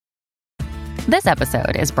This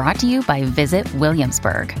episode is brought to you by Visit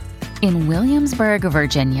Williamsburg. In Williamsburg,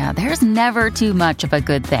 Virginia, there's never too much of a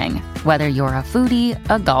good thing. Whether you're a foodie,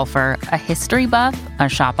 a golfer, a history buff, a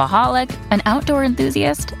shopaholic, an outdoor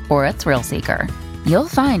enthusiast, or a thrill seeker, you'll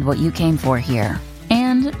find what you came for here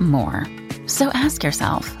and more. So ask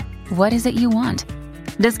yourself, what is it you want?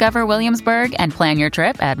 Discover Williamsburg and plan your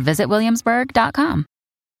trip at visitwilliamsburg.com.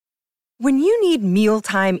 When you need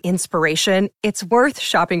mealtime inspiration, it's worth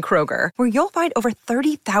shopping Kroger, where you'll find over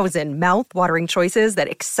 30,000 mouth-watering choices that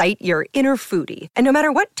excite your inner foodie. And no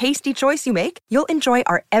matter what tasty choice you make, you'll enjoy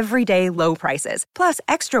our everyday low prices, plus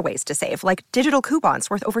extra ways to save, like digital coupons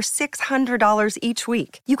worth over $600 each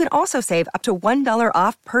week. You can also save up to $1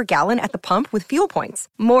 off per gallon at the pump with fuel points.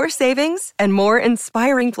 More savings and more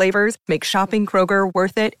inspiring flavors make shopping Kroger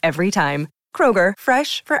worth it every time. Kroger,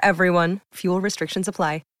 fresh for everyone. Fuel restrictions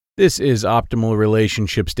apply. This is Optimal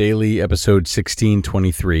Relationships Daily, episode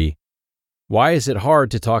 1623. Why is it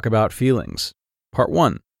hard to talk about feelings? Part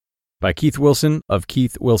 1, by Keith Wilson of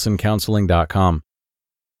KeithWilsonCounseling.com.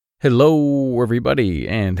 Hello, everybody,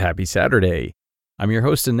 and happy Saturday. I'm your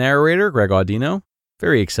host and narrator, Greg Audino.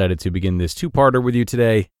 Very excited to begin this two-parter with you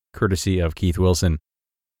today, courtesy of Keith Wilson.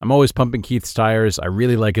 I'm always pumping Keith's tires. I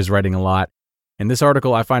really like his writing a lot, and this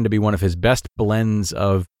article I find to be one of his best blends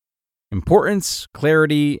of importance,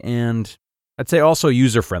 clarity, and I'd say also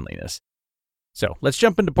user-friendliness. So let's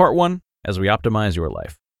jump into part 1 as we optimize your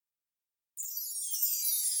life.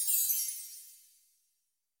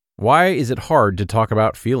 Why is it hard to talk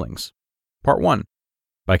about feelings? Part 1,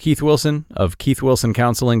 by Keith Wilson of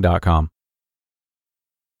KeithWilsonCounseling.com.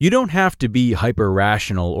 You don't have to be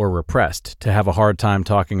hyper-rational or repressed to have a hard time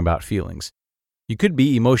talking about feelings. You could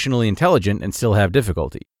be emotionally intelligent and still have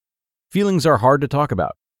difficulty. Feelings are hard to talk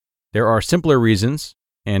about. There are simpler reasons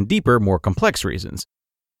and deeper, more complex reasons.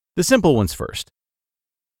 The simple ones first.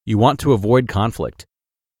 You want to avoid conflict.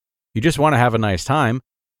 You just want to have a nice time,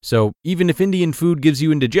 so even if Indian food gives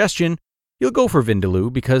you indigestion, you'll go for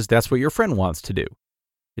Vindaloo because that's what your friend wants to do.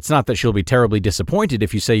 It's not that she'll be terribly disappointed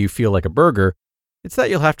if you say you feel like a burger, it's that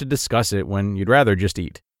you'll have to discuss it when you'd rather just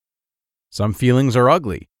eat. Some feelings are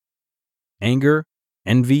ugly. Anger,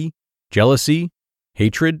 envy, jealousy,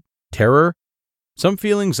 hatred, terror. Some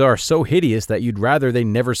feelings are so hideous that you'd rather they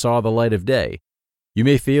never saw the light of day. You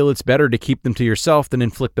may feel it's better to keep them to yourself than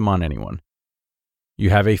inflict them on anyone. You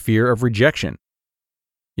have a fear of rejection.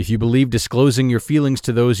 If you believe disclosing your feelings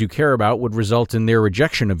to those you care about would result in their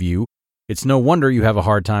rejection of you, it's no wonder you have a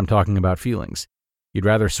hard time talking about feelings. You'd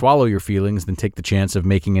rather swallow your feelings than take the chance of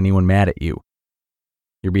making anyone mad at you.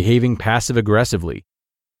 You're behaving passive-aggressively.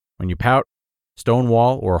 When you pout,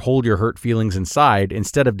 stonewall, or hold your hurt feelings inside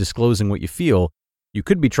instead of disclosing what you feel, you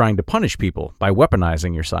could be trying to punish people by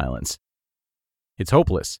weaponizing your silence. It's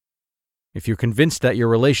hopeless. If you're convinced that your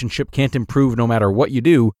relationship can't improve no matter what you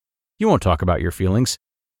do, you won't talk about your feelings.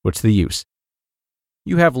 What's the use?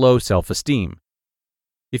 You have low self-esteem.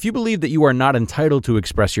 If you believe that you are not entitled to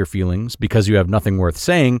express your feelings because you have nothing worth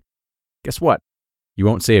saying, guess what? You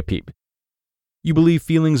won't say a peep. You believe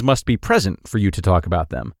feelings must be present for you to talk about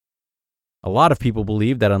them. A lot of people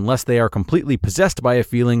believe that unless they are completely possessed by a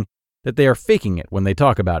feeling, that they are faking it when they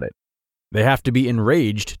talk about it. They have to be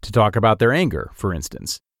enraged to talk about their anger, for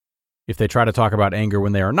instance. If they try to talk about anger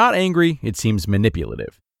when they are not angry, it seems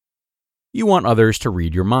manipulative. You want others to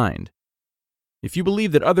read your mind. If you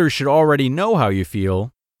believe that others should already know how you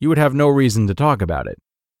feel, you would have no reason to talk about it.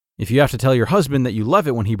 If you have to tell your husband that you love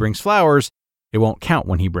it when he brings flowers, it won't count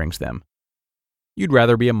when he brings them. You'd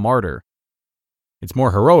rather be a martyr. It's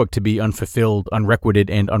more heroic to be unfulfilled, unrequited,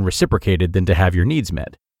 and unreciprocated than to have your needs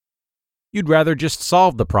met. You'd rather just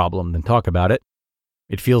solve the problem than talk about it.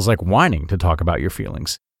 It feels like whining to talk about your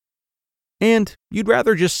feelings. And you'd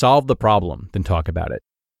rather just solve the problem than talk about it.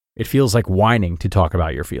 It feels like whining to talk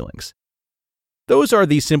about your feelings. Those are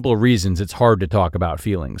the simple reasons it's hard to talk about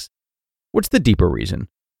feelings. What's the deeper reason?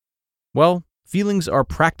 Well, feelings are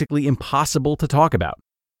practically impossible to talk about.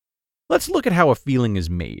 Let's look at how a feeling is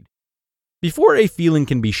made. Before a feeling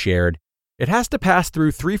can be shared, it has to pass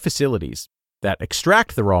through 3 facilities that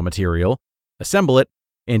extract the raw material, assemble it,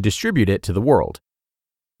 and distribute it to the world.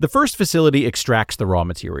 The first facility extracts the raw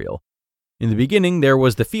material. In the beginning, there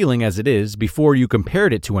was the feeling as it is before you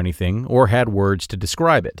compared it to anything or had words to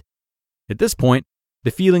describe it. At this point,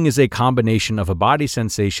 the feeling is a combination of a body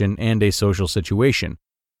sensation and a social situation,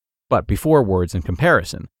 but before words and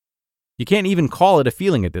comparison. You can't even call it a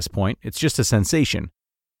feeling at this point, it's just a sensation.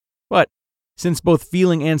 But since both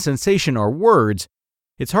feeling and sensation are words,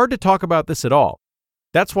 it's hard to talk about this at all.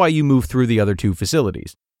 That's why you move through the other 2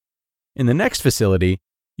 facilities. In the next facility,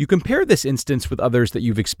 you compare this instance with others that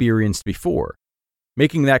you've experienced before.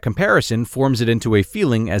 Making that comparison forms it into a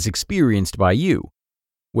feeling as experienced by you.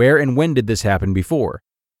 Where and when did this happen before?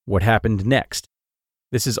 What happened next?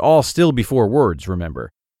 This is all still before words,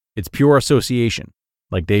 remember. It's pure association,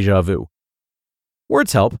 like déjà vu.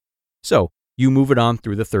 Words help, so you move it on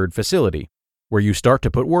through the third facility, where you start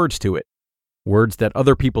to put words to it. Words that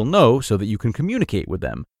other people know so that you can communicate with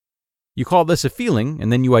them. You call this a feeling,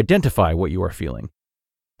 and then you identify what you are feeling.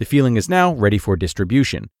 The feeling is now ready for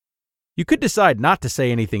distribution. You could decide not to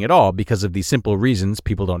say anything at all because of the simple reasons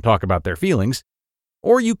people don't talk about their feelings,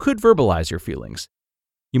 or you could verbalize your feelings.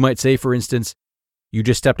 You might say, for instance, "You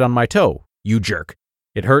just stepped on my toe, you jerk.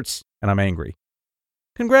 It hurts, and I'm angry."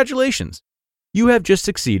 Congratulations! You have just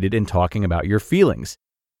succeeded in talking about your feelings.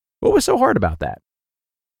 What was so hard about that?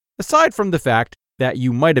 Aside from the fact that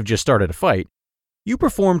you might have just started a fight, you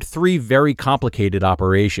performed 3 very complicated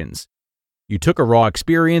operations. You took a raw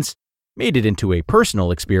experience, made it into a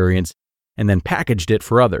personal experience, and then packaged it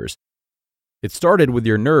for others. It started with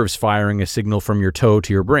your nerves firing a signal from your toe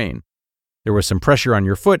to your brain. There was some pressure on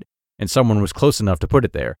your foot, and someone was close enough to put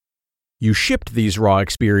it there. You shipped these raw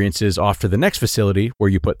experiences off to the next facility where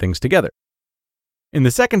you put things together. In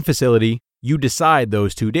the second facility, you decide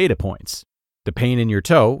those 2 data points, the pain in your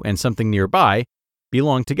toe and something nearby,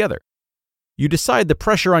 belong together. You decide the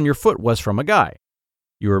pressure on your foot was from a guy.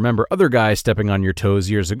 You remember other guys stepping on your toes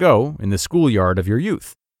years ago in the schoolyard of your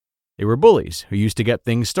youth. They were bullies who used to get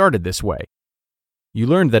things started this way. You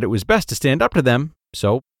learned that it was best to stand up to them,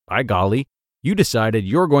 so, by golly, you decided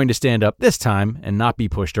you're going to stand up this time and not be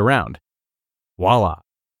pushed around. Voila!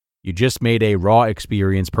 You just made a raw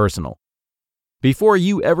experience personal. Before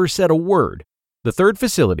you ever said a word, the third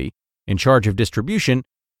facility, in charge of distribution,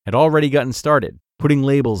 had already gotten started, putting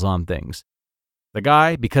labels on things. The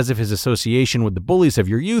guy, because of his association with the bullies of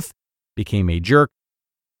your youth, became a jerk.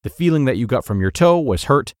 The feeling that you got from your toe was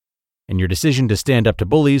hurt, and your decision to stand up to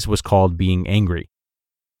bullies was called being angry.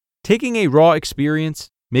 Taking a raw experience,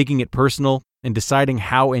 making it personal, and deciding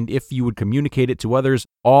how and if you would communicate it to others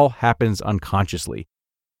all happens unconsciously.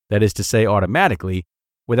 That is to say, automatically,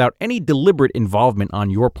 without any deliberate involvement on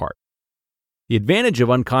your part. The advantage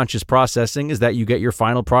of unconscious processing is that you get your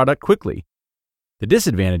final product quickly. The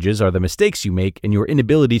disadvantages are the mistakes you make and your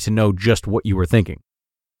inability to know just what you were thinking.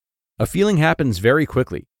 A feeling happens very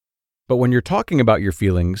quickly, but when you're talking about your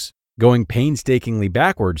feelings, going painstakingly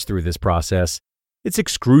backwards through this process, it's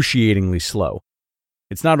excruciatingly slow.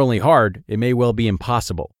 It's not only hard, it may well be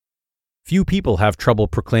impossible. Few people have trouble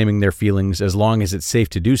proclaiming their feelings as long as it's safe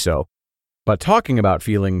to do so, but talking about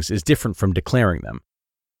feelings is different from declaring them.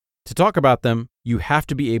 To talk about them, you have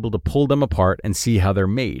to be able to pull them apart and see how they're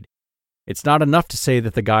made. It's not enough to say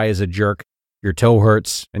that the guy is a jerk, your toe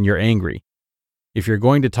hurts, and you're angry. If you're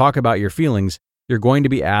going to talk about your feelings, you're going to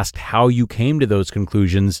be asked how you came to those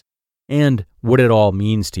conclusions and what it all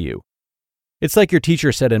means to you. It's like your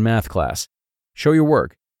teacher said in math class, show your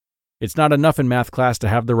work. It's not enough in math class to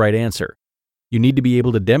have the right answer. You need to be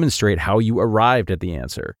able to demonstrate how you arrived at the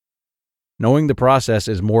answer. Knowing the process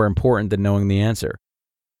is more important than knowing the answer.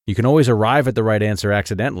 You can always arrive at the right answer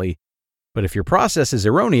accidentally, but if your process is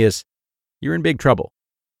erroneous, you're in big trouble.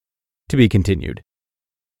 To be continued.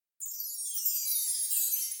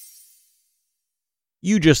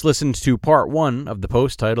 You just listened to part 1 of the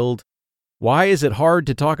post titled, "Why Is It Hard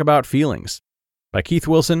to Talk About Feelings?" by Keith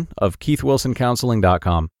Wilson of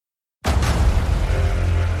KeithWilsonCounseling.com.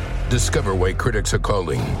 Discover why critics are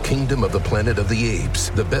calling Kingdom of the Planet of the Apes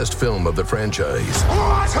the best film of the franchise.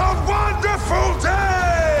 What a wonderful day!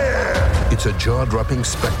 It's a jaw-dropping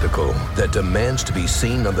spectacle that demands to be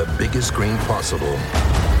seen on the biggest screen possible.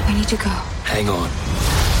 I need to go. Hang on.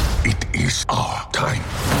 It is our time.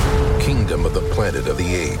 Kingdom of the Planet of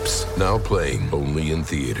the Apes. Now playing only in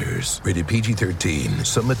theaters. Rated PG-13.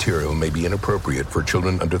 Some material may be inappropriate for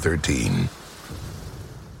children under 13.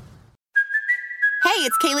 Hey,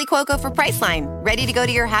 it's Kaylee Cuoco for Priceline. Ready to go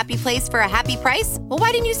to your happy place for a happy price? Well,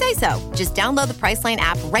 why didn't you say so? Just download the Priceline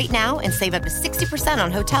app right now and save up to 60%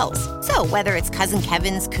 on hotels. So whether it's Cousin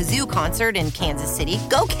Kevin's Kazoo Concert in Kansas City,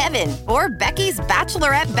 go Kevin, or Becky's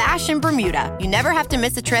Bachelorette Bash in Bermuda, you never have to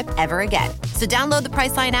miss a trip ever again. So download the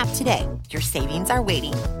Priceline app today. Your savings are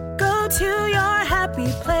waiting. Go to your happy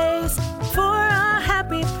place for a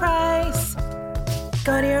happy price.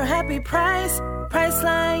 Go to your happy price,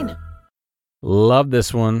 Priceline. Love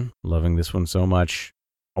this one. Loving this one so much.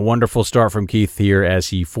 A wonderful start from Keith here as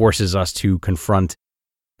he forces us to confront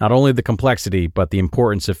not only the complexity, but the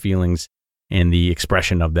importance of feelings and the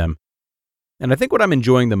expression of them. And I think what I'm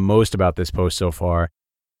enjoying the most about this post so far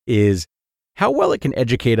is how well it can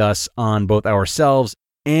educate us on both ourselves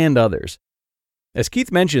and others. As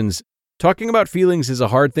Keith mentions, talking about feelings is a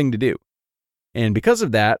hard thing to do. And because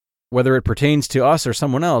of that, whether it pertains to us or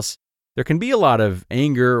someone else, there can be a lot of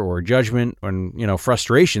anger or judgment and,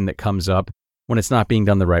 frustration that comes up when it's not being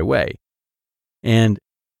done the right way. And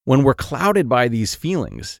when we're clouded by these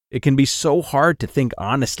feelings, it can be so hard to think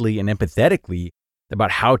honestly and empathetically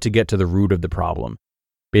about how to get to the root of the problem.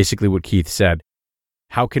 Basically what Keith said.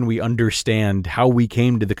 How can we understand how we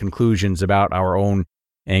came to the conclusions about our own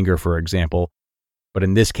anger, for example, but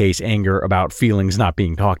in this case, anger about feelings not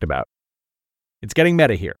being talked about? It's getting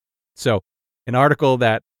meta here. So, an article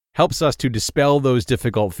that helps us to dispel those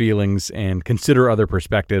difficult feelings and consider other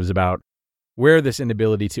perspectives about where this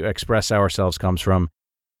inability to express ourselves comes from,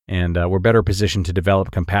 and we're better positioned to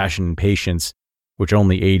develop compassion and patience, which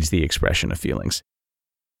only aids the expression of feelings.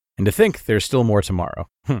 And to think there's still more tomorrow.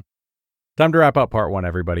 Time to wrap up part 1,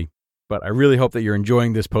 everybody. But I really hope that you're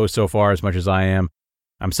enjoying this post so far as much as I am.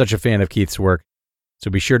 I'm such a fan of Keith's work. So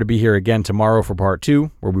be sure to be here again tomorrow for part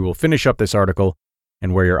 2, where we will finish up this article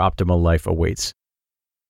and where your optimal life awaits.